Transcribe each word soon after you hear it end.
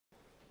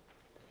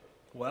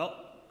Well,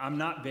 I'm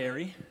not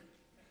Barry.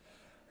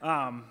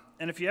 And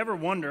if you ever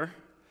wonder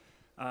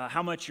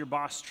how much your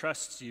boss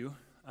trusts you,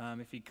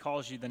 if he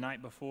calls you the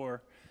night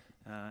before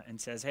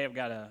and says, hey, I've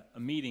got a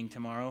meeting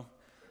tomorrow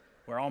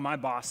where all my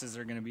bosses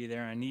are going to be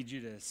there, I need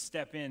you to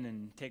step in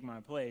and take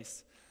my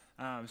place.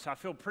 So I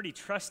feel pretty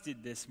trusted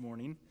this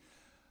morning.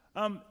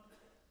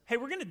 Hey,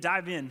 we're going to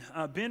dive in.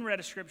 Ben read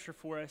a scripture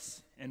for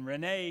us, and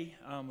Renee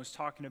was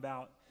talking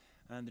about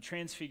the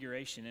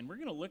transfiguration, and we're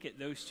going to look at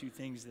those two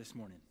things this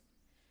morning.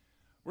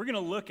 We're going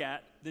to look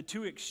at the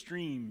two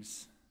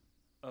extremes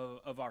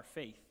of our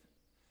faith.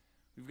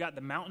 We've got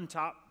the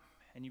mountaintop,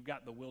 and you've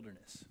got the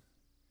wilderness.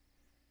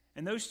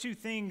 And those two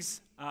things,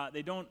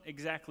 they don't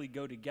exactly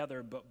go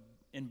together, but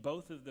in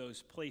both of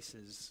those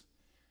places,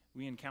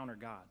 we encounter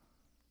God.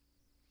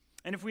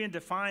 And if we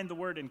define the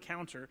word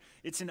encounter,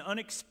 it's an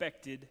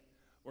unexpected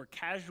or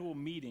casual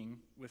meeting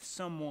with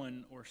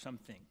someone or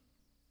something.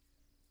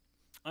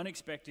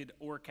 Unexpected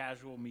or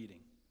casual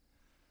meeting.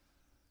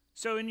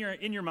 So in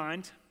your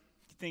mind,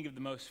 think of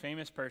the most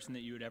famous person that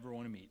you would ever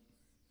want to meet.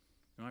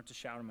 You don't have to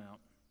shout them out,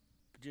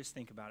 but just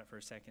think about it for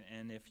a second.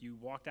 And if you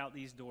walked out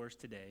these doors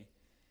today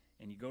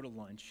and you go to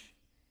lunch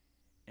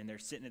and they're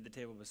sitting at the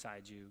table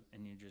beside you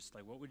and you're just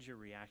like, what would your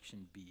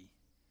reaction be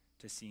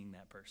to seeing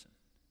that person?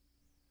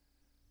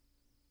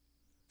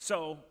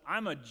 So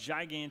I'm a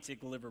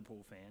gigantic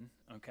Liverpool fan,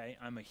 okay?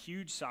 I'm a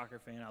huge soccer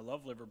fan. I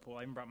love Liverpool.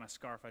 I even brought my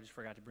scarf. I just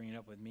forgot to bring it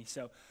up with me.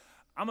 So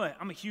I'm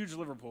a huge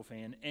Liverpool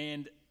fan,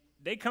 and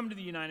they come to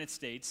the United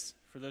States.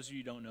 For those of you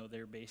who don't know,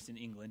 they're based in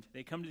England.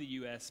 They come to the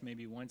U.S.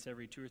 maybe once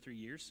every 2 or 3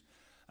 years.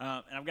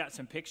 And I've got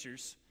some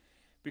pictures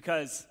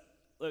because,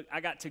 look,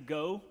 I got to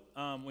go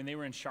when they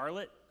were in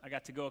Charlotte. I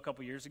got to go a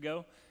couple years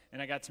ago,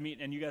 and I got to meet,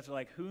 and you guys are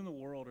like, who in the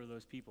world are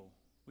those people?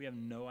 We have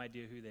no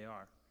idea who they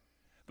are.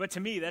 But to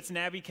me, that's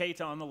Naby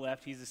Keita on the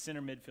left. He's a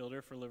center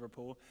midfielder for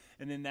Liverpool.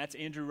 And then that's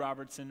Andrew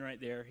Robertson right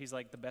there. He's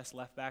like the best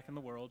left back in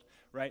the world,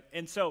 right?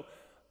 And so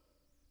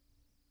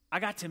I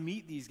got to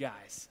meet these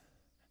guys.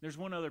 There's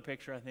one other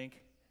picture, I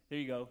think. There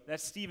you go.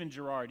 That's Steven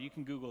Gerrard. You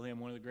can Google him,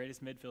 one of the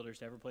greatest midfielders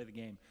to ever play the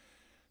game.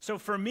 So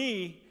for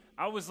me,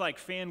 I was like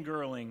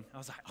fangirling. I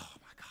was like, oh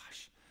my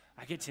gosh,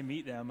 I get to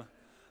meet them.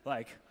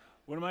 Like,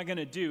 what am I going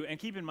to do? And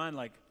keep in mind,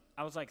 like,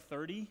 I was like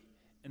 30.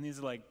 And these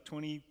are like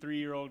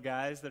 23-year-old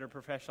guys that are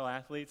professional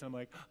athletes. And I'm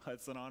like, oh,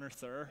 it's an honor,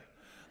 sir.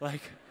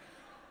 Like,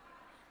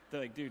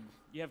 they're like, dude,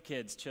 you have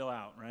kids, chill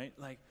out, right?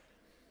 Like,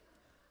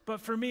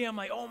 but for me, I'm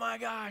like, oh my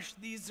gosh,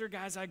 these are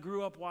guys I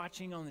grew up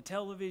watching on the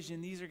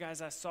television. These are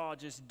guys I saw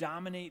just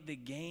dominate the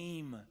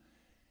game.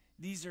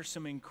 These are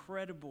some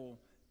incredible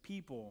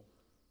people.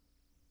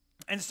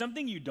 And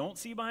something you don't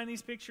see behind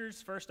these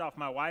pictures, first off,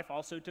 my wife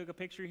also took a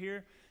picture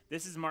here.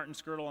 This is Martin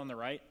Skirtle on the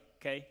right,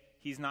 okay?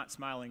 He's not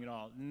smiling at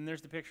all. And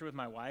there's the picture with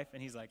my wife,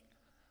 and he's like,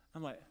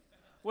 I'm like,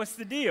 what's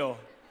the deal?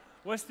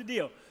 What's the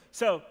deal?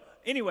 So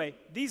anyway,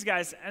 these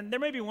guys, and there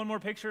may be one more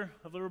picture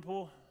of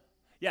Liverpool.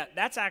 Yeah,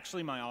 that's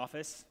actually my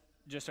office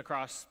just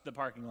across the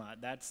parking lot.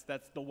 That's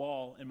the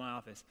wall in my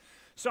office.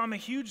 So I'm a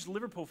huge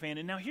Liverpool fan,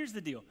 and now here's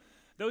the deal.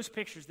 Those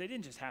pictures, they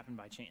didn't just happen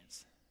by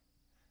chance,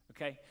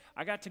 okay?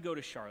 I got to go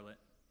to Charlotte.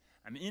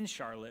 I'm in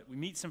Charlotte. We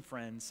meet some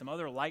friends, some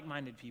other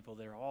like-minded people.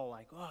 They're all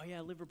like, oh,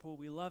 yeah, Liverpool,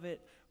 we love it.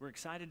 We're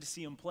excited to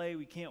see them play.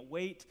 We can't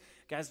wait.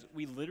 Guys,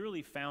 we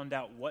literally found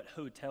out what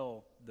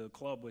hotel the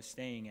club was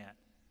staying at.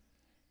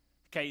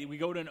 Okay, we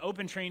go to an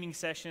open training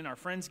session. Our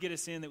friends get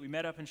us in that we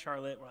met up in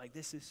Charlotte. We're like,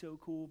 this is so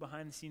cool,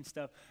 behind-the-scenes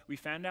stuff. We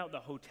found out the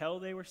hotel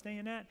they were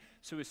staying at.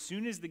 So as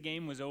soon as the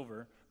game was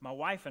over, my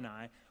wife and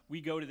I, we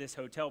go to this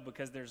hotel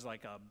because there's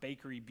like a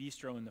bakery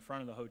bistro in the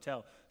front of the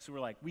hotel. So we're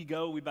like, we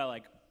buy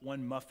like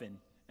one muffin,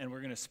 and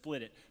we're going to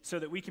split it so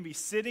that we can be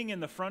sitting in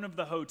the front of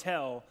the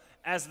hotel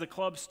as the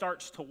club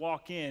starts to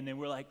walk in, and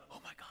we're like, oh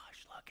my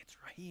gosh, look, it's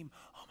Raheem.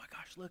 Oh my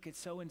gosh, look, it's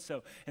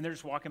so-and-so. And they're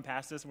just walking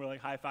past us, and we're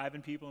like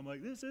high-fiving people. I'm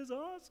like, this is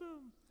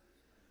awesome.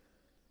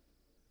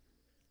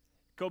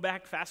 Go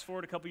back, fast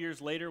forward a couple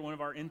years later, one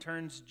of our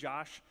interns,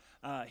 Josh,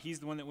 he's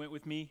the one that went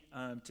with me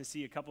to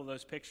see a couple of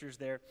those pictures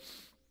there.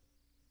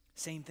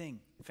 Same thing.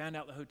 Found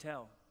out the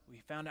hotel. We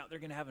found out they're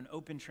going to have an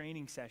open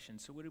training session.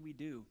 So what did we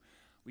do?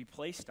 We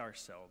placed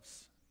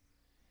ourselves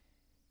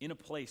in a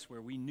place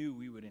where we knew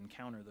we would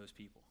encounter those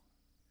people.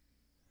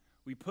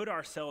 We put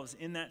ourselves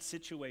in that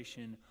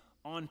situation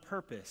on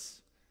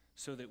purpose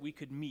so that we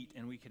could meet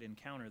and we could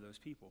encounter those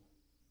people.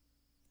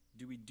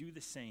 Do we do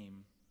the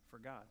same for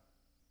God?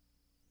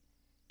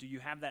 Do you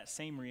have that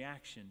same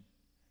reaction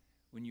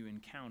when you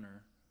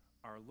encounter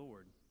our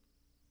Lord?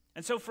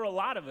 And so for a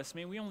lot of us,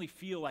 man, we only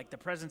feel like the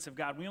presence of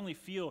God. We only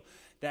feel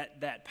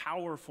that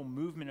powerful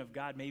movement of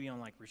God maybe on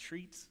like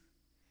retreats.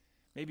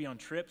 Maybe on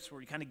trips where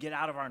we kind of get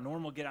out of our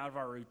normal, get out of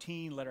our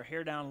routine, let our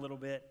hair down a little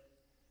bit.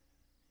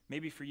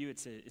 Maybe for you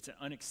it's an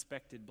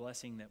unexpected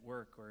blessing at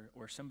work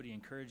or somebody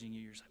encouraging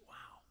you. You're just like,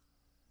 wow,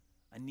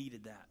 I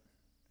needed that.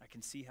 I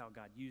can see how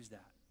God used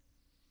that.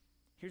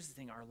 Here's the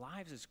thing. Our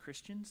lives as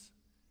Christians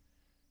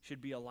should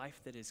be a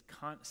life that is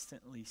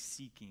constantly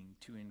seeking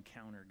to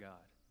encounter God.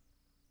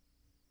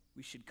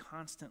 We should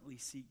constantly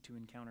seek to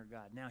encounter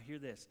God. Now, hear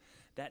this.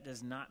 That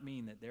does not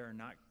mean that there's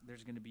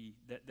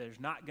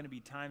not going to be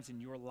times in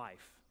your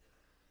life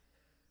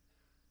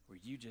where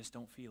you just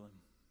don't feel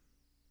him.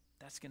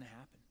 That's going to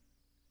happen.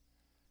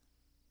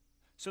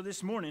 So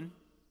this morning,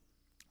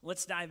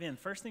 let's dive in.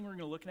 First thing we're going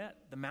to look at,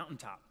 the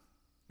mountaintop.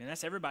 Man,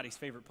 that's everybody's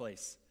favorite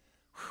place.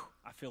 Whew,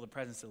 I feel the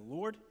presence of the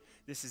Lord.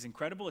 This is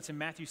incredible. It's in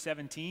Matthew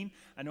 17.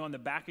 I know on the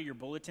back of your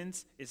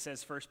bulletins it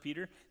says 1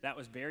 Peter. That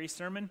was Barry's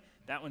sermon.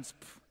 That one's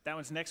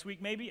next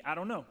week maybe. I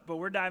don't know. But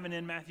we're diving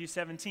in Matthew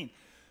 17.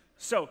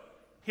 So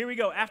here we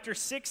go. After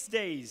 6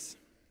 days,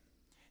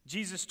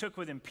 Jesus took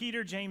with him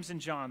Peter, James,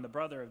 and John, the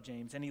brother of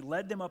James, and he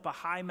led them up a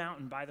high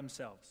mountain by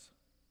themselves.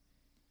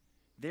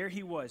 There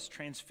he was,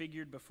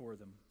 transfigured before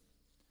them.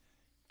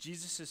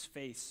 Jesus'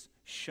 face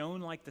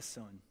shone like the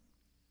sun.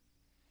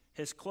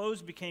 His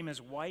clothes became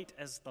as white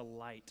as the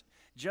light.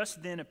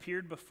 Just then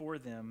appeared before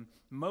them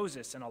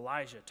Moses and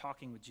Elijah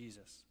talking with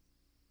Jesus.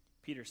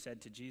 Peter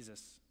said to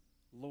Jesus,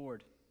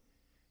 "Lord,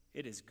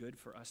 it is good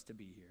for us to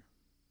be here.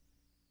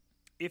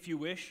 If you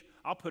wish,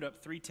 I'll put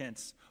up 3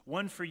 tents,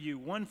 one for you,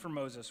 one for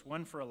Moses,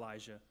 one for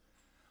Elijah."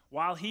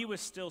 While he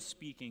was still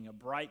speaking, a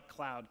bright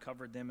cloud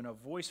covered them, and a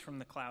voice from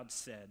the cloud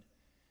said,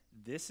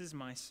 "This is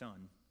my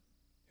son,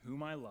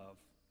 whom I love.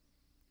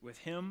 With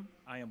him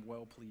I am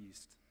well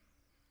pleased.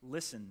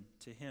 Listen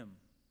to him."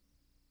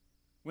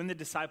 When the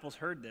disciples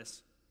heard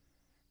this,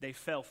 they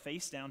fell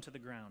face down to the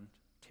ground,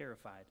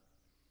 terrified.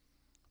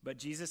 But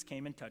Jesus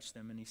came and touched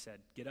them, and he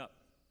said, "Get up,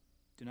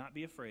 do not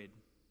be afraid."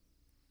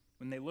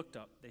 When they looked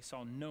up, they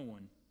saw no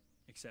one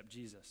except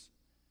Jesus.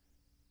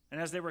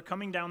 And as they were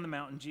coming down the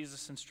mountain,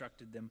 Jesus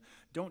instructed them,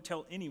 "Don't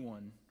tell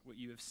anyone what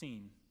you have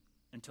seen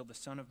until the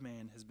Son of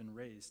Man has been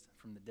raised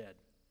from the dead."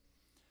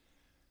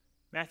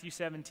 Matthew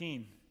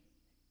 17,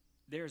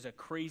 there's a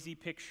crazy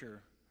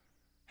picture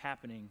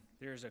happening.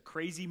 There's a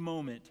crazy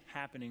moment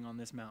happening on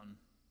this mountain.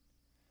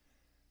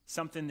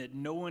 Something that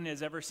no one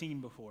has ever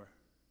seen before.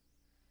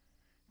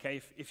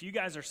 Okay, if you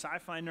guys are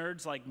sci-fi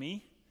nerds like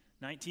me,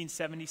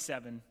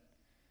 1977,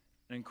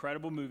 an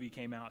incredible movie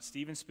came out,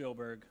 Steven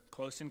Spielberg,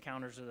 Close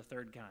Encounters of the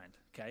Third Kind,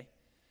 okay?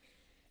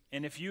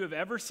 And if you have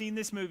ever seen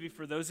this movie,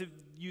 for those of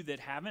you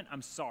that haven't,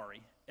 I'm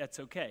sorry. That's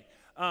okay.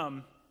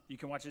 You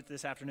can watch it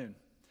this afternoon.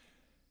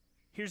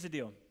 Here's the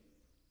deal.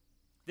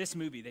 This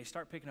movie, they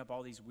start picking up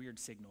all these weird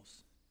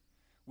signals.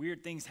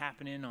 Weird things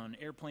happening on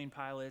airplane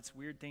pilots,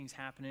 weird things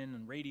happening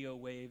on radio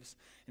waves.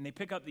 And they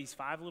pick up these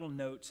 5 little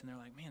notes, and they're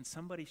like, man,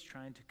 somebody's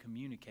trying to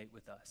communicate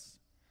with us.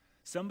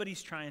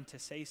 Somebody's trying to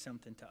say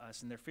something to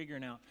us, and they're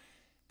figuring out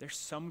there's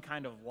some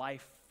kind of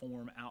life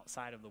form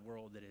outside of the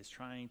world that is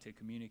trying to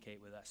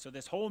communicate with us. So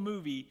this whole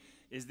movie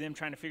is them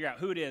trying to figure out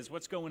who it is,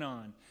 what's going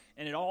on.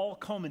 And it all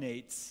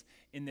culminates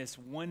in this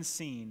one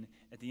scene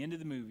at the end of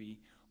the movie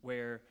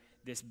where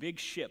this big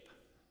ship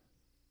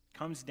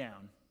comes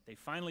down. They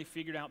finally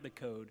figured out the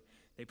code.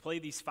 They play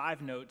these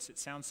 5 notes. It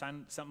sounds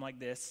something like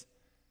this.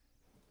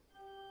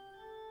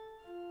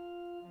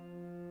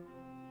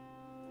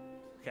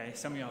 Okay,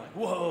 some of y'all are like,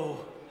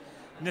 whoa,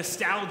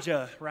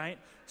 nostalgia, right?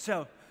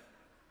 So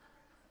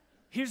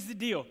here's the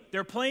deal.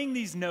 They're playing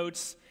these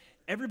notes.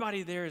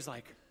 Everybody there is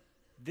like,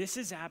 this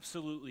is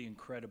absolutely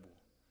incredible.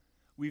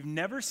 We've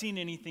never seen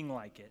anything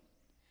like it.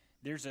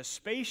 There's a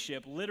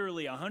spaceship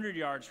literally 100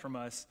 yards from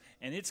us,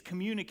 and it's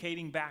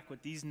communicating back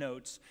with these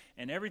notes,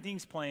 and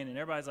everything's playing, and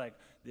everybody's like,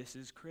 this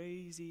is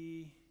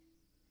crazy.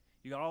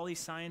 You got all these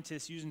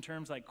scientists using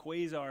terms like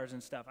quasars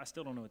and stuff. I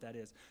still don't know what that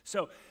is.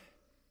 So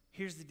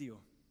here's the deal.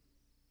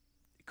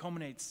 It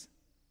culminates.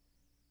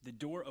 The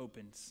door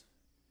opens.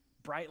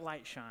 Bright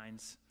light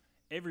shines.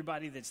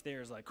 Everybody that's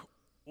there is like,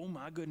 oh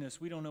my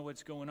goodness, we don't know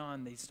what's going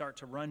on. They start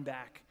to run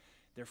back.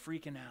 They're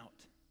freaking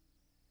out.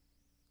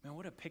 Man,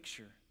 what a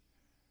picture.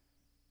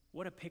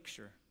 What a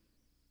picture.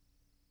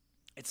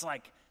 It's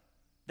like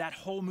that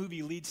whole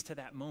movie leads to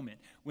that moment.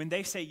 When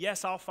they say,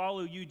 yes, I'll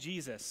follow you,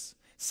 Jesus.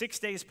 6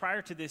 days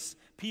prior to this,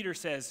 Peter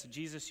says,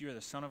 Jesus, you are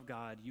the Son of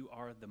God. You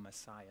are the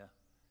Messiah.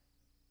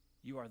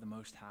 You are the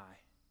Most High.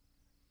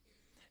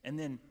 And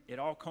then it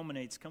all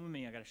culminates. Come with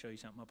me, I got to show you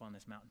something up on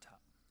this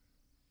mountaintop.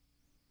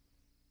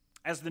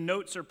 As the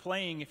notes are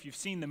playing, if you've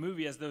seen the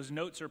movie, as those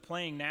notes are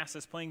playing,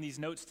 NASA's playing these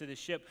notes to the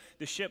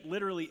ship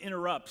literally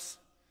interrupts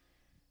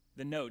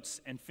the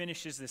notes and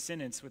finishes the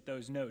sentence with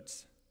those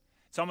notes.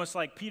 It's almost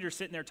like Peter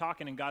sitting there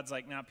talking, and God's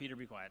like, nah, Peter,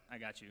 be quiet. I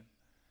got you.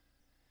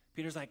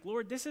 Peter's like,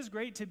 Lord, this is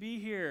great to be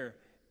here.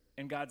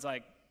 And God's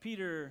like,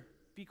 Peter,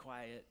 be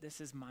quiet. This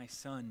is my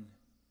son.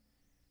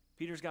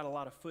 Peter's got a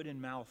lot of foot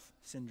and mouth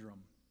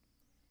syndrome.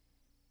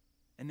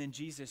 And then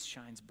Jesus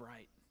shines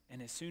bright.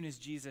 And as soon as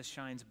Jesus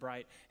shines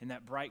bright and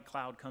that bright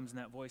cloud comes in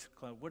that voice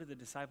cloud, what do the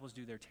disciples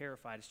do? They're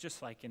terrified. It's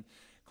just like in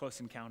Close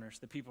Encounters.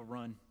 The people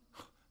run.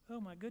 Oh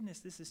my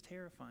goodness, this is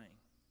terrifying.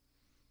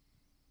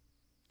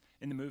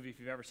 In the movie, if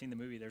you've ever seen the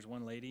movie, there's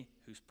one lady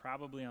who's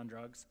probably on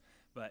drugs,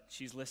 but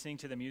she's listening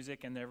to the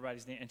music and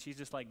everybody's and she's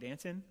just like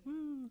dancing.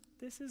 Woo,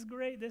 this is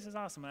great. This is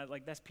awesome.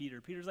 That's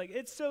Peter. Peter's like,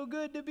 it's so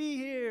good to be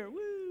here.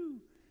 Woo.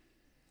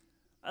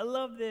 I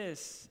love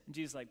this. And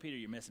Jesus is like, Peter,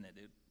 you're missing it,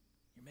 dude.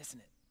 You're missing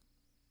it.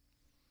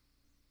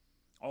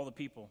 All the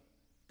people,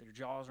 their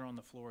jaws are on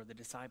the floor. The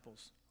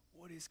disciples,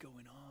 what is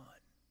going on?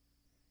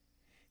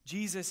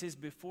 Jesus is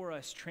before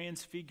us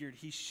transfigured.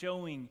 He's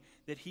showing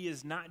that he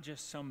is not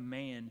just some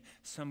man,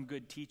 some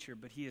good teacher,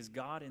 but he is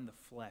God in the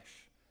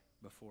flesh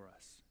before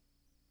us.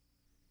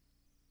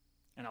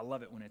 And I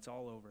love it when it's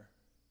all over.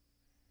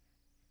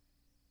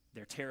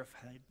 They're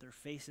terrified. Their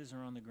faces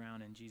are on the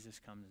ground, and Jesus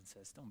comes and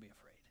says, don't be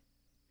afraid.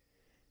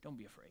 Don't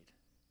be afraid.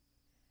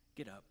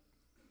 Get up.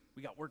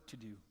 We got work to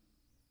do.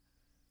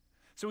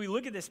 So we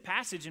look at this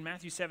passage in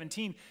Matthew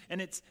 17,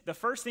 and it's the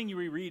first thing you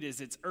reread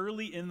is it's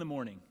early in the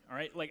morning, all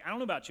right? Like, I don't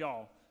know about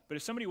y'all, but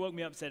if somebody woke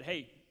me up and said,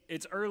 hey,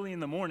 it's early in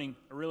the morning,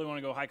 I really want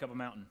to go hike up a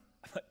mountain.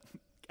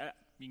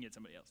 You can get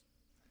somebody else.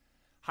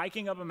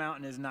 Hiking up a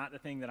mountain is not the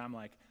thing that I'm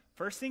like,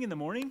 first thing in the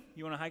morning,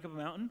 you want to hike up a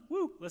mountain?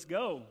 Woo, let's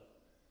go.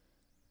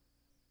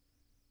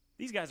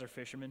 These guys are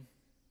fishermen.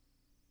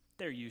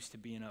 They're used to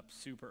being up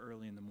super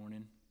early in the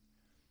morning.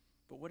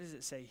 But what does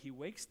it say? He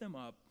wakes them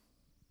up.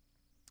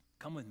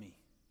 Come with me.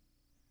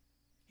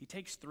 He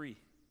takes 3.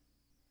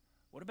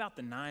 What about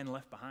the 9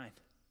 left behind?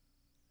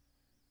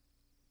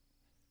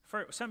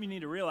 Something you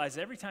need to realize,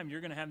 every time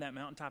you're going to have that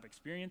mountaintop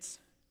experience,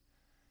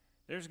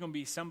 there's going to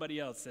be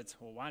somebody else that's,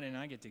 well, why didn't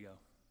I get to go?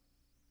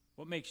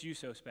 What makes you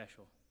so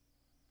special?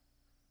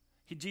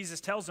 Jesus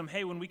tells them,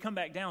 hey, when we come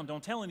back down,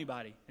 don't tell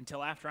anybody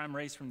until after I'm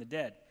raised from the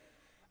dead.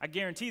 I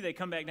guarantee they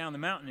come back down the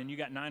mountain and you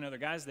got 9 other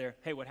guys there.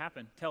 Hey, what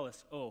happened? Tell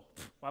us. Oh,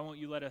 why won't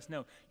you let us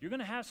know? You're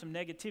going to have some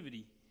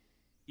negativity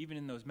even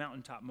in those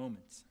mountaintop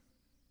moments.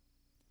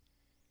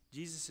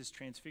 Jesus is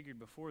transfigured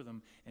before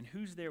them, and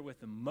who's there with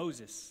them?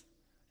 Moses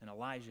and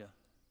Elijah.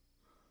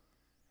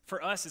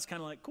 For us, it's kind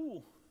of like,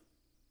 cool,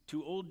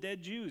 2 old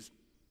dead Jews.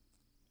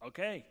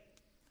 Okay.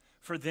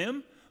 For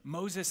them,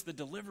 Moses the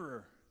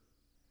deliverer.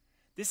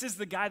 This is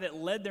the guy that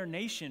led their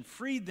nation,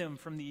 freed them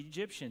from the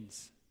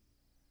Egyptians.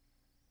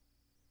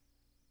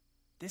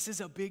 This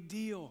is a big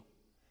deal.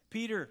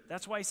 Peter,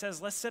 that's why he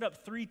says, let's set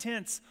up 3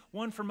 tents,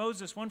 one for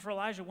Moses, one for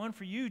Elijah, one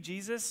for you,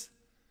 Jesus.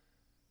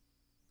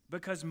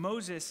 Because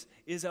Moses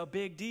is a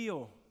big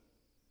deal.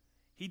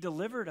 He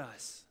delivered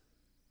us.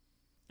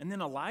 And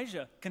then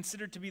Elijah,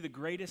 considered to be the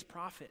greatest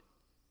prophet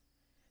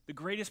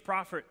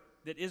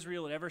that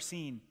Israel had ever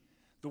seen,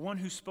 the one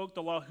who spoke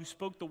the law, who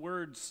spoke the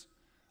words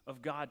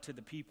of God to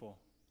the people.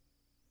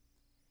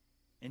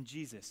 And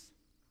Jesus.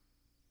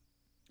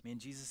 Man,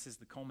 Jesus is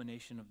the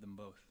culmination of them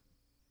both.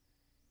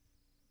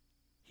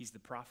 He's the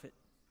prophet.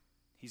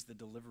 He's the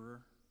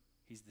deliverer.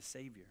 He's the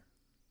Savior.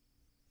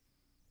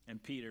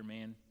 And Peter,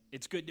 man,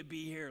 it's good to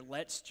be here.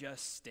 Let's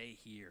just stay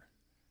here.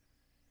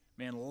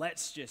 Man,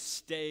 let's just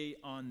stay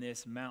on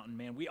this mountain,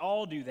 man. We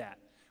all do that.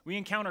 We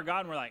encounter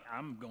God and we're like,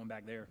 I'm going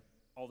back there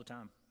all the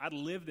time. I'd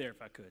live there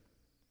if I could.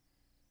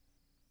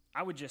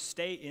 I would just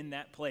stay in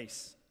that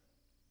place.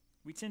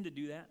 We tend to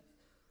do that.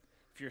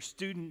 If you're a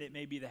student, it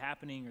may be the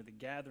happening or the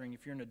gathering.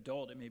 If you're an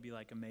adult, it may be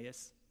like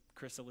Emmaus,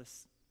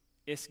 Chrysalis,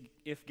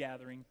 If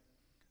Gathering,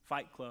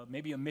 Fight Club,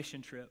 maybe a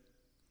mission trip.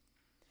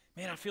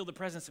 Man, I feel the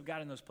presence of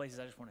God in those places.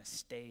 I just want to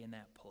stay in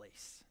that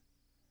place.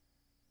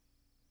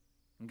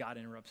 And God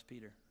interrupts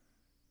Peter.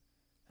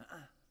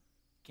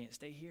 Can't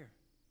stay here.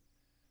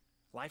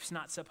 Life's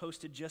not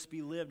supposed to just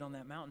be lived on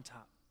that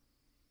mountaintop.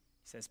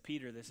 He says,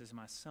 Peter, this is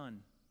my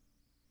son.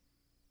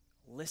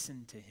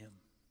 Listen to him.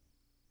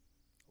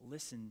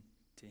 Listen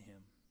to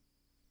him.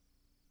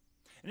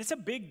 And it's a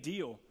big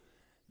deal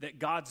that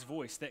God's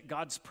voice, that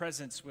God's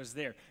presence was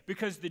there.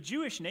 Because the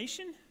Jewish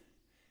nation,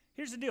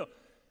 here's the deal.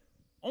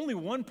 Only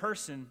one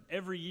person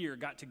every year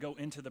got to go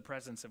into the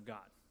presence of God.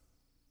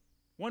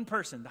 One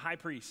person, the high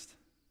priest,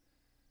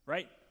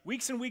 right?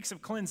 Weeks and weeks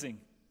of cleansing.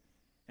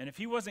 And if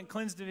he wasn't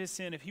cleansed of his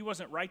sin, if he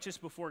wasn't righteous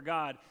before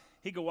God,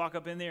 he could walk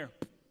up in there,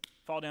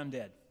 fall down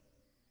dead.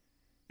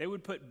 They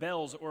would put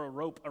bells or a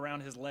rope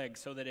around his legs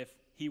so that if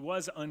he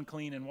was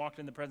unclean and walked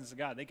in the presence of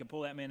God, they could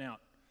pull that man out.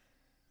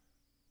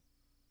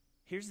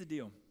 Here's the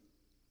deal.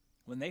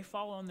 When they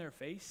fall on their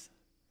face,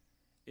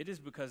 it is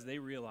because they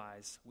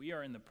realize we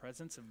are in the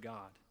presence of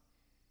God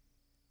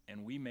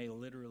and we may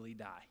literally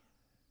die.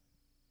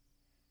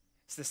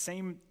 It's the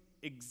same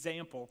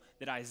example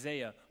that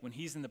Isaiah, when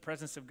he's in the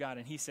presence of God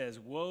and he says,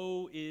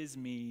 woe is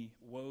me,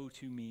 woe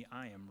to me,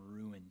 I am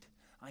ruined,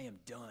 I am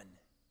done.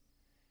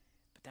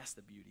 But that's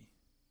the beauty.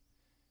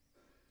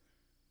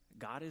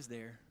 God is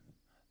there,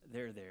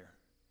 they're there,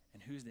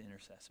 and who's the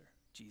intercessor?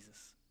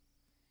 Jesus.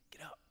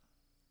 Get up.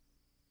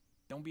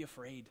 Don't be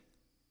afraid.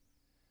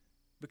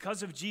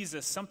 Because of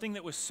Jesus, something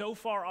that was so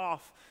far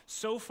off,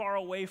 so far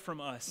away from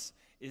us,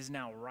 is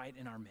now right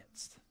in our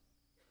midst.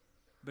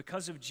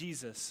 Because of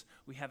Jesus,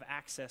 we have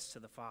access to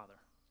the Father.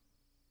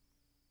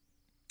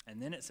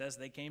 And then it says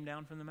they came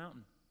down from the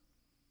mountain.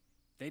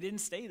 They didn't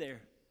stay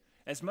there.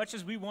 As much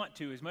as we want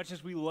to, as much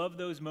as we love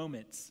those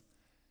moments,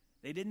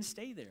 they didn't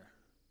stay there.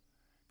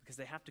 Because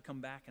they have to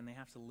come back and they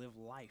have to live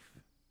life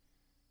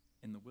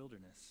in the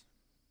wilderness.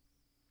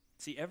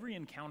 See, every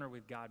encounter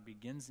with God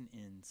begins and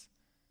ends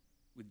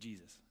with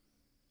Jesus.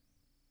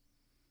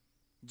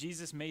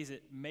 Jesus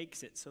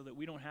makes it so that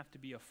we don't have to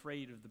be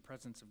afraid of the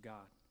presence of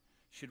God.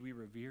 Should we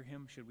revere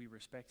him? Should we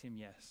respect him?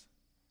 Yes.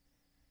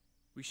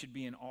 We should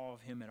be in awe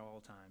of him at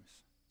all times.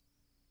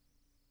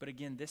 But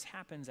again, this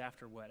happens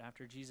after what?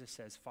 After Jesus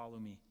says, follow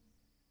me.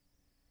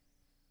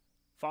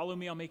 Follow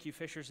me, I'll make you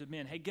fishers of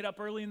men. Hey, get up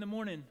early in the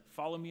morning,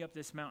 follow me up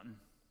this mountain.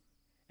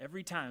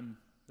 Every time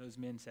those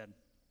men said,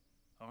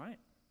 all right,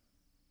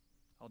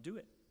 I'll do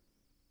it.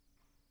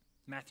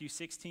 Matthew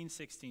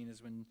 16:16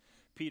 is when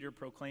Peter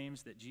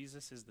proclaims that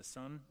Jesus is the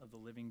Son of the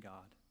living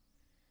God.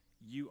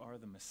 You are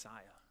the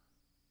Messiah.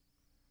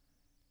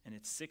 And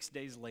it's 6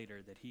 days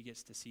later that he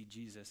gets to see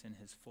Jesus in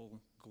his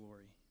full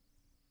glory.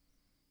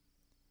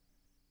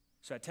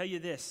 So I tell you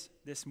this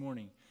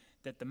morning,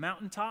 that the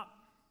mountaintop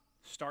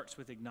starts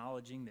with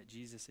acknowledging that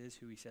Jesus is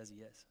who he says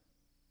he is.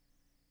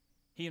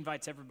 He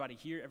invites everybody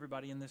here,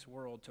 everybody in this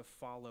world to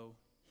follow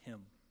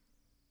him.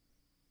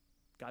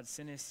 God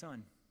sent his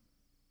Son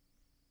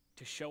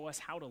to show us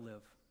how to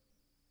live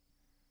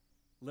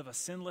a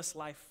sinless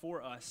life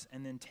for us,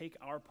 and then take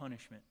our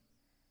punishment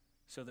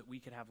so that we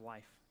could have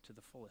life to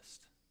the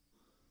fullest.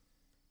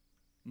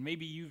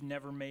 Maybe you've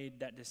never made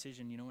that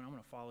decision. You know what? I'm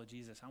going to follow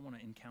Jesus. I want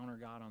to encounter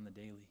God on the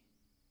daily.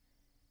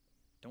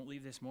 Don't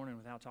leave this morning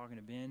without talking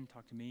to Ben,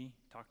 talk to me,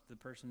 talk to the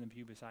person in the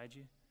pew beside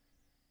you.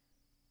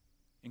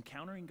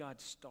 Encountering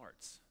God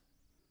starts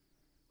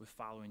with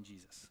following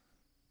Jesus.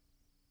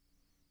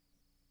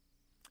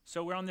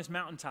 So we're on this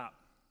mountaintop.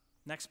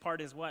 Next part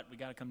is what? We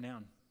got to come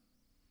down.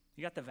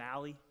 You got the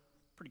valley.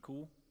 Pretty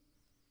cool.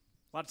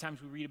 A lot of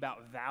times we read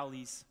about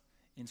valleys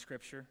in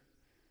Scripture.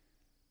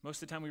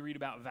 Most of the time we read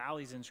about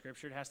valleys in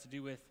Scripture, it has to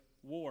do with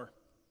war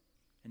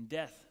and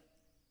death.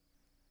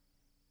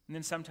 And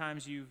then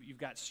sometimes you've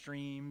got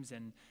streams,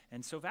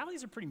 and so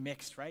valleys are pretty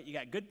mixed, right? You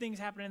got good things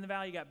happening in the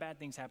valley, you got bad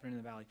things happening in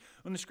the valley.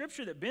 When the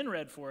Scripture that Ben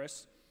read for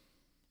us,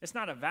 it's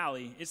not a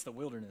valley, it's the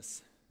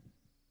wilderness.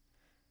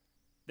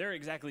 There are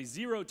exactly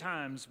 0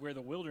 times where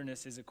the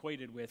wilderness is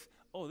equated with,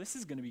 oh, this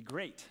is going to be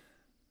great.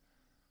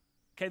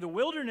 Okay, the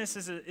wilderness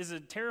is a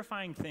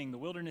terrifying thing. The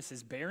wilderness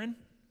is barren.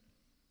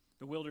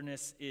 The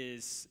wilderness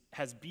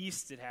has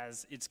beasts.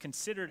 It's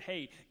considered,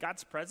 hey,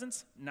 God's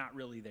presence, not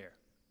really there.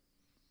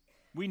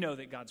 We know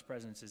that God's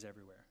presence is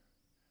everywhere.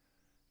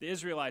 The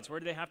Israelites, where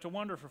did they have to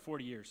wander for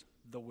 40 years?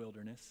 The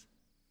wilderness.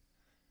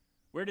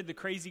 Where did the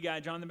crazy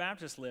guy John the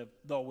Baptist live?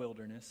 The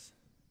wilderness.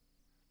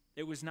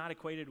 It was not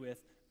equated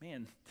with,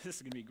 man, this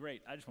is going to be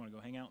great. I just want to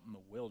go hang out in the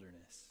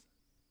wilderness.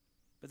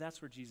 But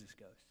that's where Jesus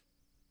goes.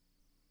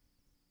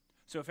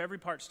 So if every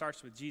part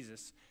starts with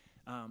Jesus,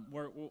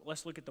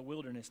 let's look at the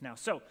wilderness now.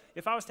 So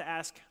if I was to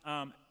ask,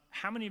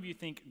 how many of you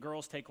think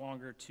girls take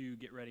longer to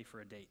get ready for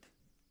a date?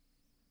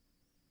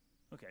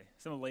 Okay,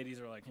 some of the ladies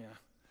are like,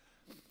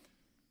 yeah.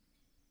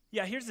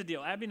 Yeah, here's the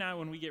deal. Abby and I,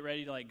 when we get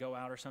ready to go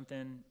out or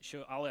something,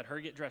 I'll let her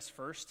get dressed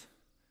first,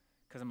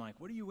 because I'm like,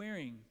 what are you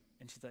wearing?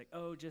 And she's like,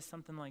 oh, just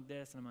something like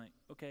this. And I'm like,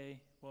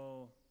 okay,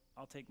 well,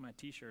 I'll take my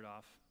T-shirt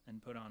off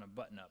and put on a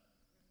button-up.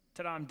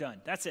 Ta-da, I'm done.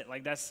 That's it.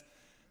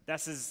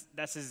 That's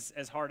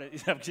as hard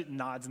as, I'm getting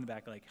nods in the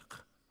back, like,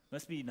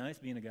 must be nice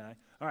being a guy.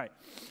 All right,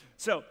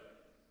 so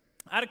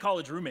I had a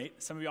college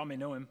roommate. Some of y'all may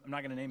know him. I'm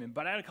not going to name him,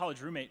 but I had a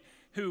college roommate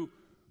who,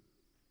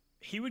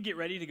 he would get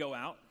ready to go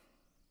out,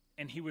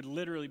 and he would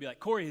literally be like,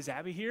 Corey, is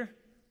Abby here?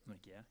 I'm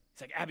like, yeah.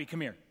 He's like, Abby,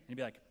 come here. And he'd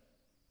be like,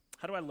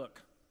 how do I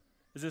look?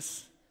 Is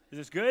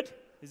this good?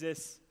 And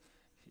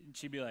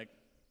she'd be like,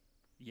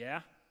 yeah,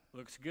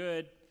 looks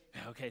good.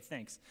 Okay,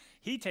 thanks.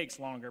 He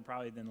takes longer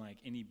probably than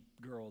any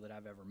girl that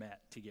I've ever met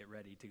to get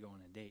ready to go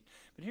on a date.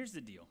 But here's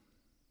the deal.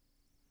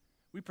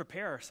 We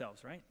prepare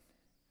ourselves, right?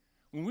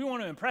 When we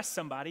want to impress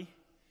somebody,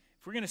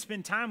 if we're going to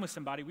spend time with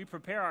somebody, we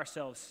prepare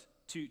ourselves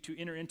to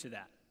enter into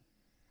that.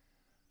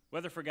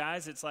 Whether for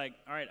guys, it's like,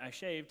 all right, I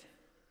shaved.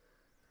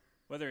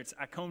 Whether it's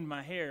I combed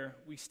my hair,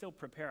 we still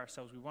prepare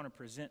ourselves. We want to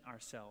present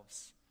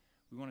ourselves.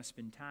 We want to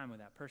spend time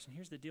with that person.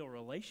 Here's the deal.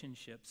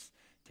 Relationships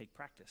take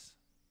practice.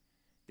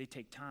 They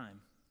take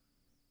time.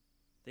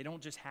 They don't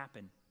just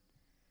happen.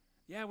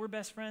 Yeah, we're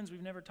best friends.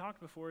 We've never talked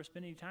before,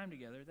 spent any time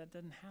together. That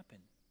doesn't happen.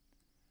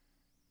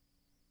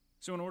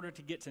 So in order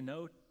to get to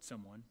know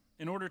someone,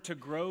 in order to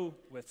grow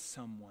with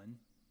someone,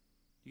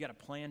 you got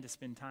to plan to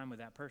spend time with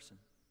that person.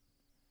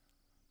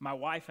 My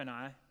wife and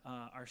I,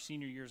 our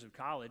senior years of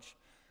college,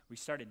 we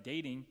started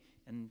dating,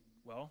 and,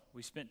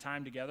 we spent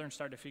time together and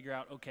started to figure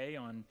out, okay,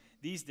 on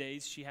these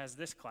days, she has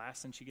this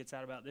class, and she gets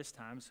out about this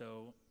time,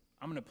 so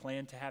I'm going to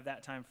plan to have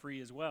that time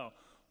free as well.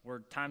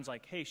 Or times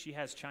like, hey, she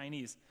has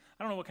Chinese.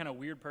 I don't know what kind of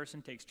weird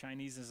person takes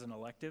Chinese as an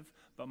elective,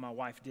 but my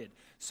wife did.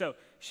 So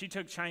she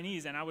took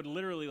Chinese, and I would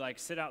literally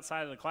sit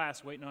outside of the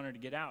class waiting on her to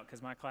get out,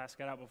 because my class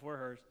got out before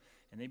hers,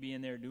 and they'd be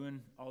in there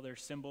doing all their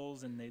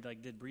symbols, and they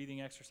did breathing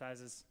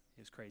exercises. It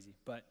was crazy.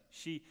 But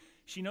she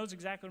knows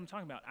exactly what I'm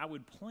talking about. I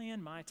would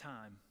plan my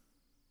time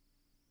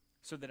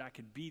so that I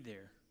could be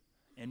there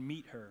and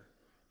meet her,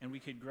 and we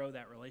could grow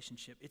that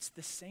relationship. It's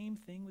the same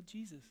thing with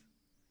Jesus.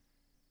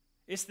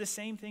 It's the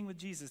same thing with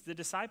Jesus. The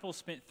disciples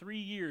spent 3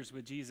 years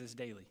with Jesus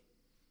daily.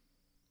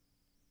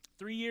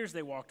 3 years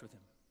they walked with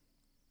him.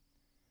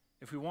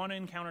 If we want to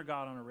encounter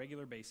God on a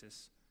regular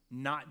basis,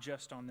 not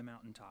just on the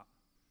mountaintop,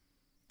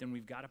 then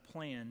we've got a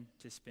plan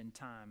to spend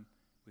time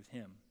with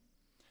him.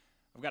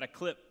 I've got a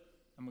clip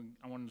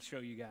I wanted to show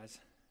you guys.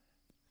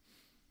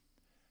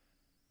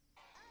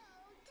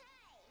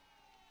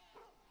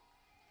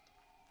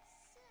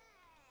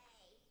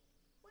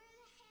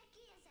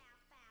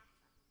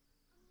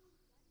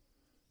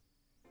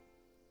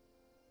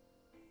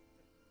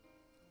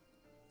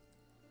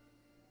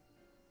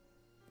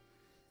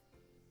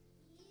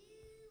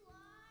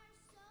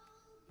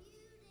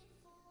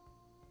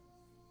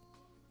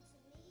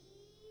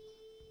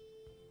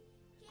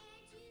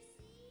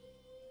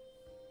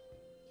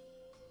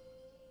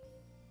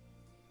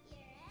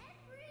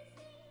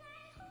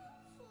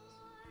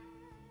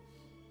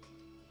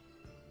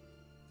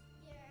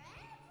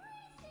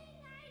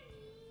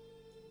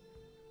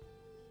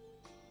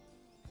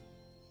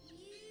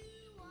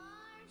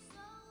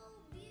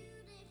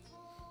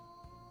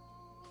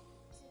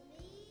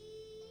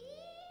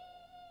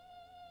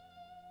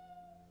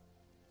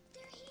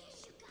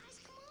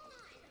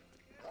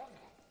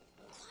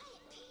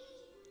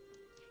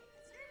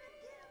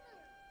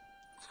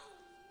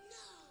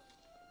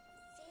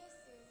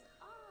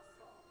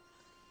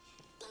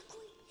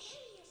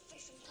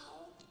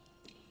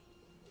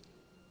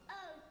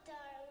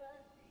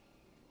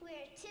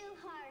 Two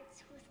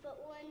hearts with but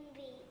one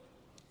beat,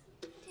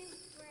 two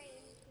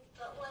brains with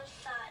but one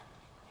thought,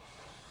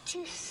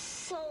 two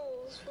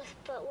souls with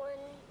but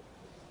one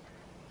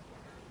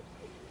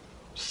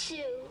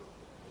shoe.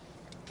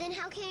 Then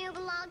how can you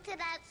belong to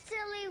that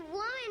silly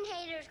woman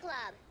haters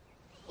club?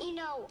 You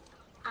know,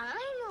 I'm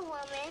a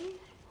woman.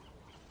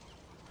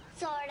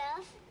 Sort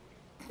of.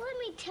 Let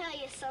me tell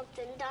you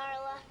something,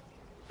 Darla.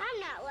 I'm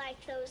not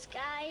like those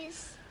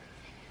guys.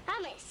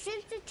 I'm a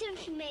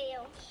sensitive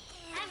male.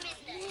 I'm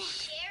in the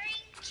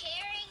sharing,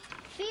 caring,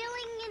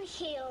 feeling, and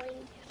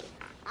healing.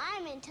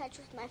 I'm in touch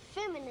with my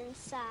feminine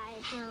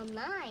side. How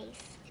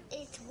nice.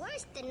 It's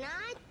worse than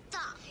I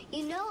thought.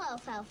 You know,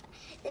 Alfalfa,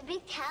 the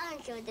big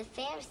talent show with the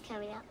fair's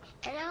coming up,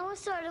 and I was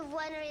sort of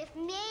wondering if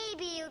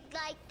maybe you'd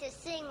like to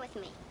sing with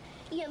me.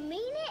 You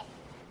mean it?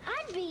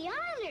 I'd be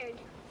honored.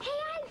 Hey,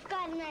 I've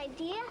got an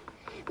idea.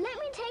 Let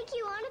me take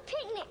you on a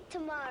picnic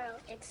tomorrow.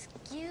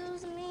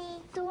 Excuse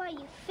me? So while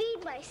you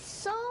feed my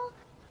soul,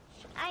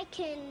 I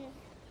can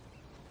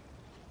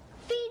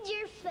feed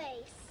your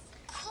face.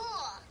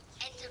 Cool.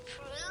 And to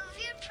prove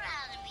you're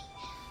proud of me,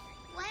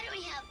 why don't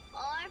we have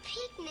our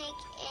picnic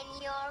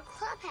in your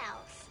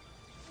clubhouse?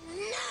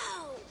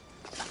 No!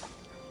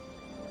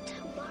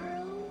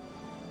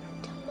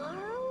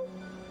 Tomorrow?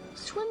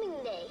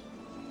 Swimming day.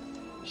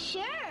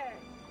 Sure.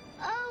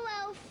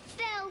 Oh,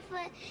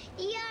 Alfalfa,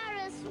 you're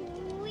a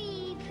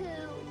sweet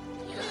poo.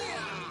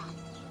 Yeah.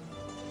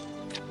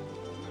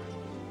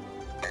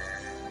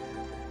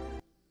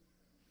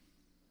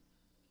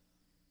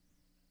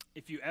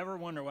 If you ever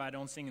wonder why I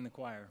don't sing in the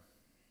choir,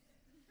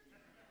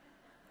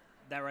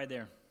 that right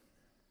there,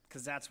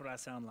 because that's what I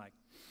sound like.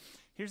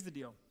 Here's the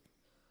deal.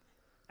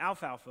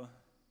 Alfalfa,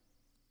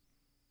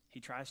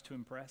 he tries to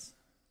impress.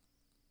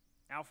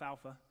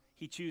 Alfalfa,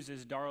 he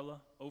chooses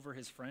Darla over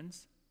his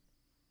friends.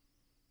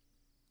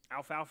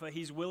 Alfalfa,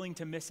 he's willing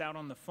to miss out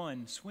on the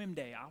fun. Swim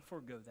day, I'll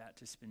forego that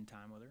to spend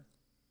time with her.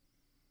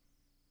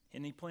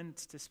 And he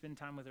plans to spend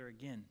time with her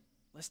again.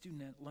 Let's do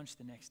lunch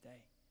the next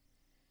day.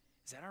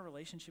 Is that our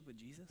relationship with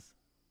Jesus?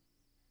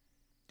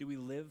 Do we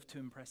live to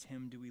impress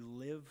him? Do we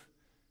live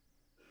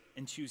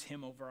and choose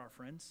him over our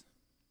friends?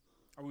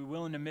 Are we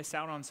willing to miss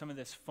out on some of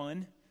this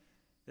fun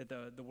that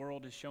the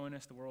world is showing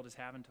us, the world is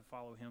having to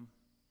follow him?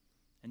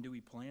 And do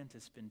we plan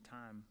to spend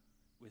time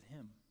with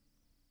him?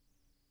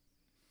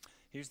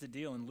 Here's the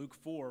deal. In Luke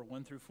 4,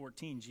 1 through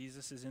 14,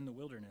 Jesus is in the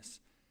wilderness,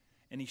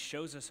 and he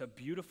shows us a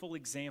beautiful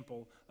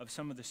example of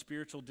some of the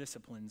spiritual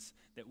disciplines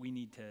that we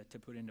need to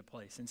put into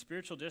place. And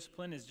spiritual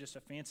discipline is just a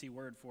fancy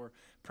word for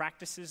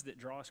practices that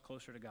draw us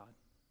closer to God.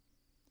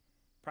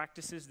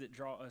 Practices that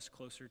draw us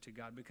closer to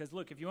God. Because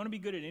look, if you want to be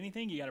good at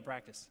anything, you got to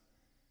practice.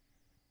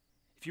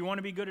 If you want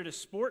to be good at a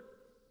sport,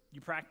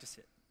 you practice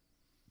it.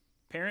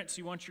 Parents,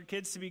 you want your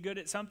kids to be good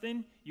at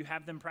something, you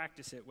have them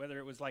practice it. Whether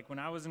it was like when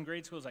I was in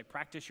grade school, it was like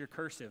practice your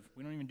cursive.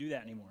 We don't even do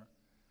that anymore.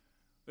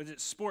 Whether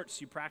it's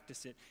sports, you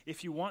practice it.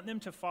 If you want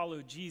them to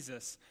follow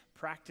Jesus,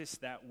 practice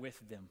that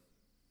with them.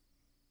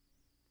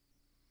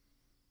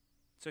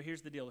 So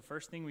here's the deal. The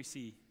first thing we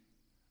see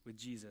with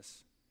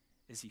Jesus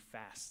is he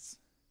fasts.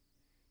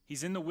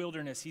 He's in the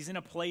wilderness. He's in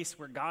a place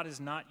where God is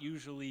not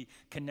usually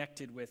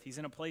connected with. He's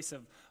in a place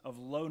of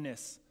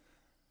lowness,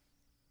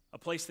 a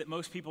place that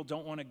most people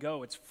don't want to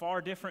go. It's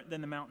far different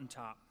than the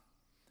mountaintop.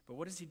 But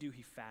what does he do?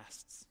 He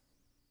fasts.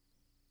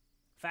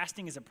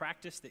 Fasting is a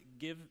practice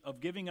of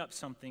giving up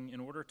something in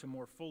order to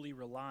more fully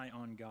rely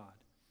on God.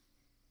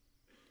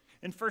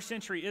 In first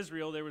century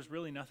Israel, there was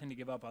really nothing to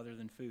give up other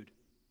than food.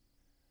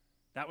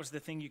 That was the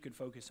thing you could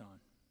focus on.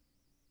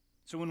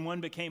 So when one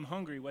became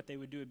hungry, what they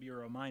would do would be a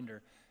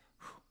reminder,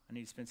 I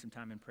need to spend some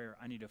time in prayer.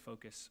 I need to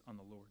focus on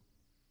the Lord.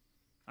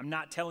 I'm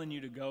not telling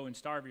you to go and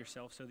starve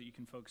yourself so that you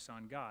can focus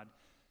on God,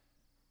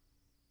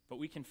 but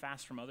we can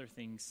fast from other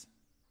things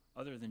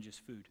other than just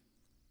food.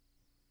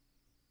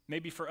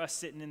 Maybe for us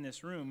sitting in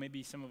this room,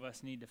 maybe some of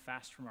us need to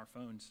fast from our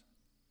phones,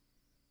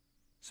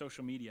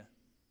 social media,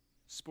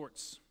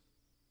 sports,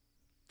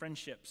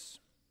 friendships,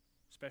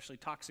 especially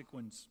toxic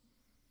ones,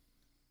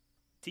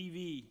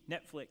 TV,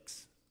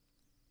 Netflix.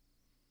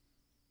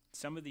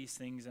 Some of these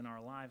things in our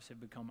lives have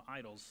become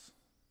idols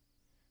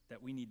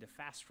that we need to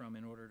fast from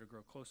in order to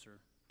grow closer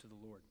to the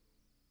Lord.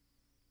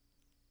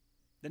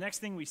 The next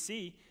thing we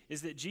see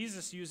is that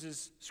Jesus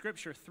uses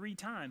Scripture 3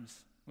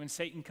 times when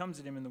Satan comes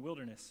at him in the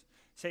wilderness.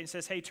 Satan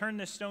says, hey, turn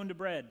this stone to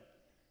bread.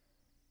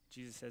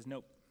 Jesus says,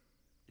 nope,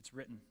 it's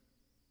written.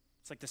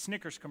 It's like the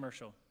Snickers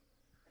commercial.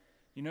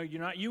 You know,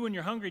 you're not you when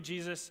you're hungry,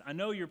 Jesus. I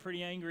know you're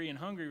pretty angry and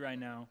hungry right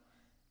now.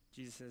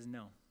 Jesus says,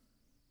 no,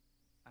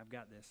 I've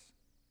got this.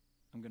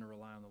 I'm going to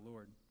rely on the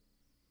Lord.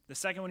 The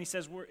second one, he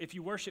says, if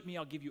you worship me,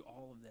 I'll give you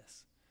all of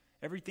this.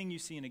 Everything you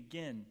see. And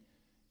again,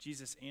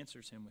 Jesus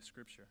answers him with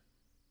Scripture.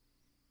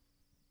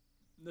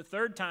 The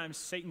third time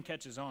Satan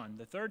catches on,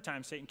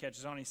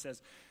 he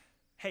says,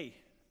 hey,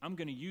 I'm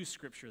going to use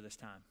Scripture this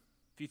time.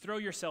 If you throw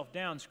yourself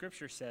down,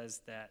 Scripture says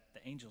that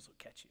the angels will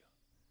catch you.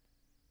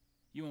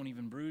 You won't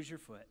even bruise your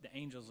foot. The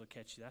angels will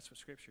catch you. That's what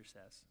Scripture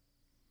says.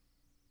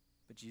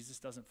 But Jesus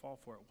doesn't fall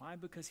for it. Why?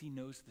 Because he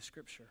knows the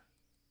Scripture.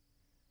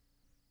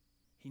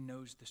 He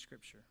knows the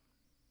Scripture.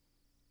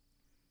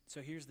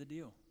 So here's the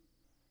deal.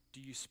 Do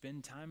you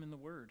spend time in the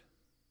Word?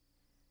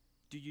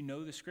 Do you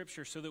know the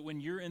Scripture so that when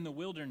you're in the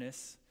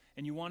wilderness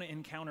and you want to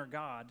encounter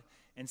God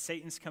and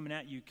Satan's coming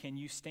at you, can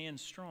you stand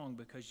strong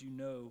because you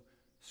know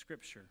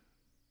Scripture?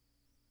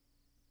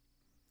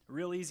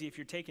 Real easy, if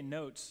you're taking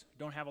notes,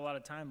 don't have a lot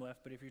of time left,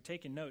 but if you're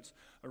taking notes,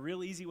 a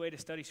real easy way to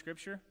study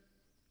Scripture,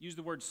 use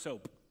the word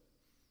soap.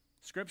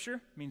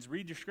 Scripture means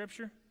read your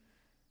Scripture.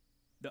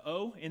 The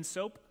O in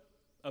soap,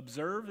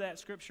 observe that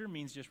Scripture,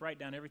 means just write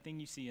down everything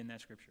you see in that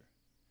Scripture.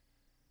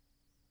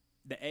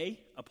 The A,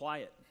 apply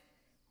it.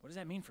 What does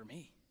that mean for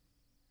me?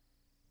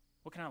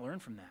 What can I learn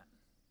from that?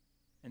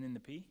 And then the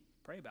P,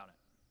 pray about it.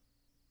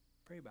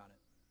 Pray about it.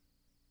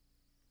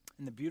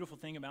 And the beautiful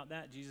thing about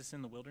that, Jesus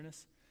in the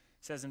wilderness,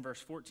 says in verse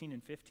 14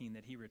 and 15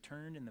 that he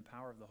returned in the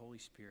power of the Holy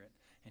Spirit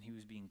and he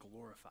was being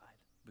glorified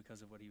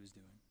because of what he was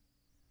doing.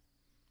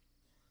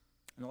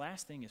 And the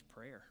last thing is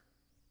prayer.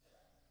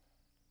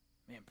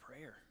 Man,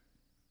 prayer.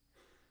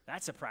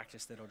 That's a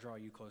practice that'll draw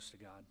you close to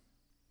God.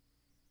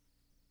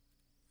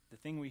 The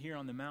thing we hear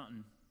on the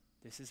mountain,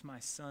 this is my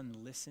son,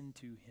 listen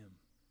to him.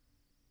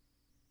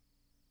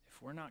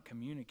 If we're not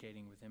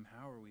communicating with him,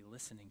 how are we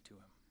listening to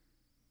him?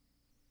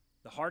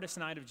 The hardest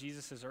night of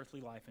Jesus'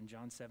 earthly life in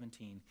John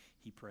 17,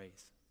 he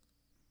prays.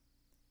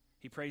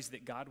 He prays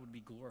that God would be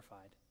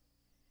glorified.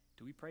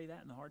 Do we pray that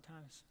in the hard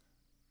times?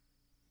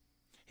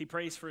 He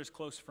prays for his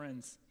close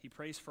friends. He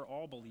prays for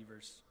all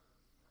believers.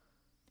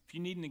 If you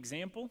need an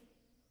example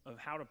of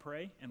how to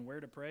pray and where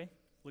to pray,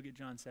 look at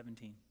John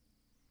 17.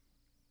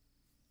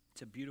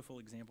 It's a beautiful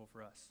example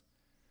for us.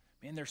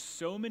 Man, there's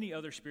so many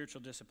other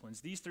spiritual disciplines.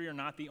 These 3 are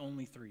not the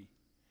only 3.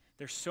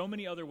 There's so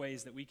many other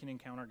ways that we can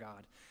encounter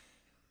God.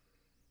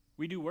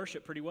 We do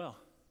worship pretty well.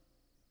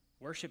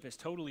 Worship is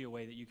totally a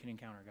way that you can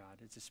encounter God.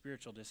 It's a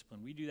spiritual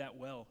discipline. We do that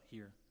well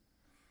here.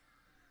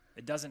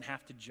 It doesn't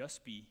have to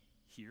just be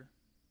here.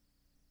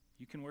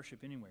 You can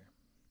worship anywhere.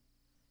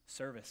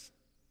 Service.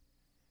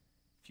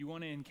 If you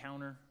want to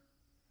encounter,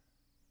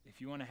 if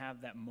you want to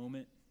have that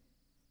moment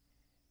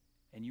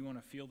and you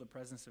want to feel the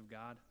presence of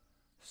God,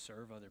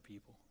 serve other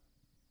people.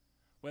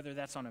 Whether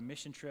that's on a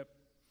mission trip,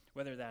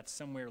 whether that's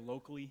somewhere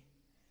locally.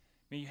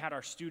 I mean, you had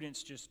our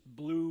students just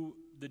blew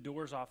the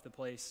doors off the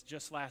place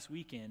just last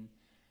weekend.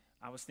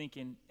 I was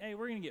thinking, hey,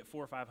 we're going to get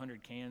 400 or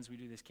 500 cans. We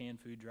do this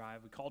canned food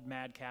drive. We called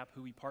Madcap,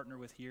 who we partner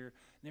with here,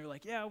 and they were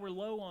like, yeah, we're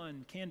low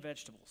on canned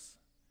vegetables.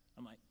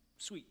 I'm like,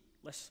 sweet,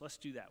 let's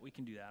do that. We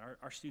can do that.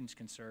 Our students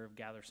can serve,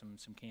 gather some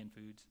canned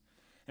foods.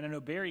 And I know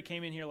Barry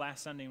came in here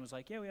last Sunday and was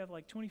like, yeah, we have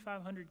like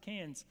 2,500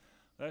 cans.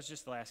 Well, that was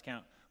just the last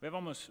count. We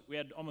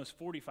had almost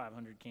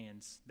 4,500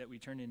 cans that we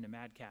turned into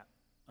Madcap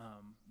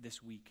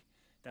this week.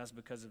 That was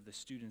because of the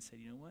students said,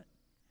 you know what?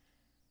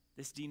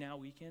 This D-Now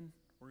weekend,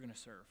 we're going to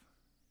serve.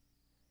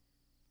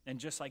 And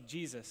just like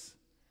Jesus,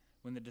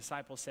 when the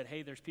disciples said,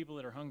 hey, there's people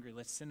that are hungry,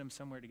 let's send them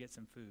somewhere to get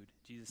some food.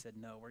 Jesus said,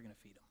 no, we're going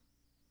to feed them.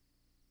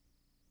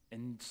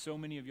 And so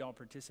many of y'all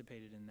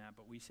participated in that,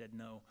 but we said,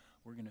 no,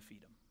 we're going to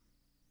feed them.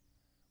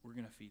 We're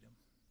going to feed them.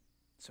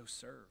 So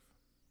serve.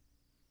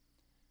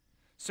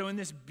 So in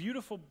this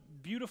beautiful,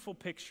 beautiful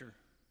picture,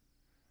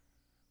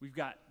 we've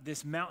got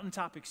this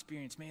mountaintop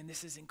experience. Man,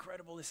 this is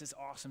incredible. This is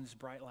awesome. This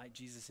bright light.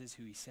 Jesus is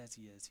who he says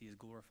he is. He is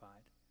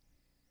glorified.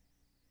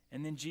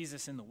 And then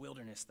Jesus in the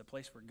wilderness, the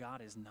place where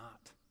God is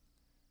not,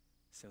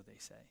 so they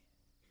say.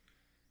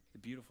 The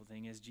beautiful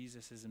thing is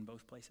Jesus is in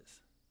both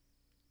places.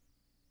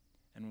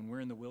 And when we're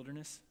in the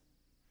wilderness,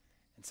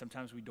 and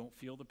sometimes we don't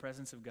feel the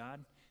presence of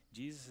God,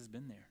 Jesus has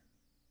been there.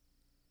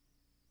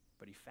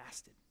 But he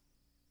fasted.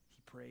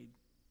 He prayed.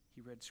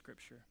 He read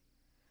Scripture.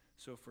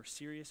 So if we're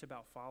serious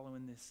about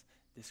following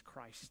this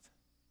Christ,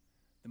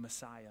 the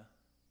Messiah,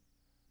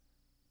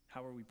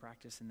 how are we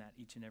practicing that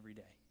each and every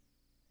day?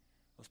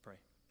 Let's pray.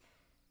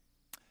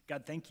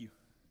 God, thank you.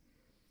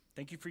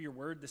 Thank you for your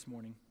word this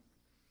morning.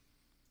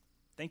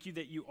 Thank you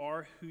that you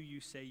are who you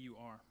say you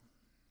are.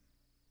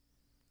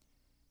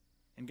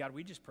 And God,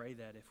 we just pray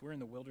that if we're in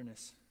the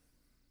wilderness,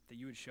 that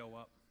you would show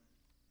up.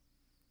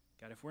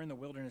 God, if we're in the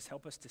wilderness,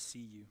 help us to see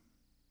you.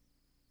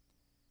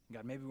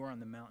 God, maybe we're on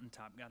the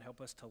mountaintop. God,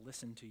 help us to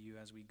listen to you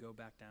as we go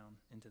back down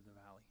into the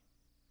valley.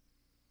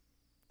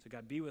 So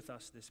God, be with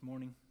us this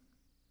morning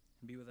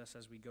and be with us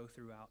as we go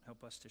throughout.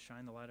 Help us to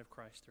shine the light of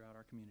Christ throughout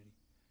our community.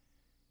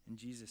 In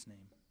Jesus'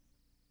 name,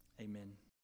 amen.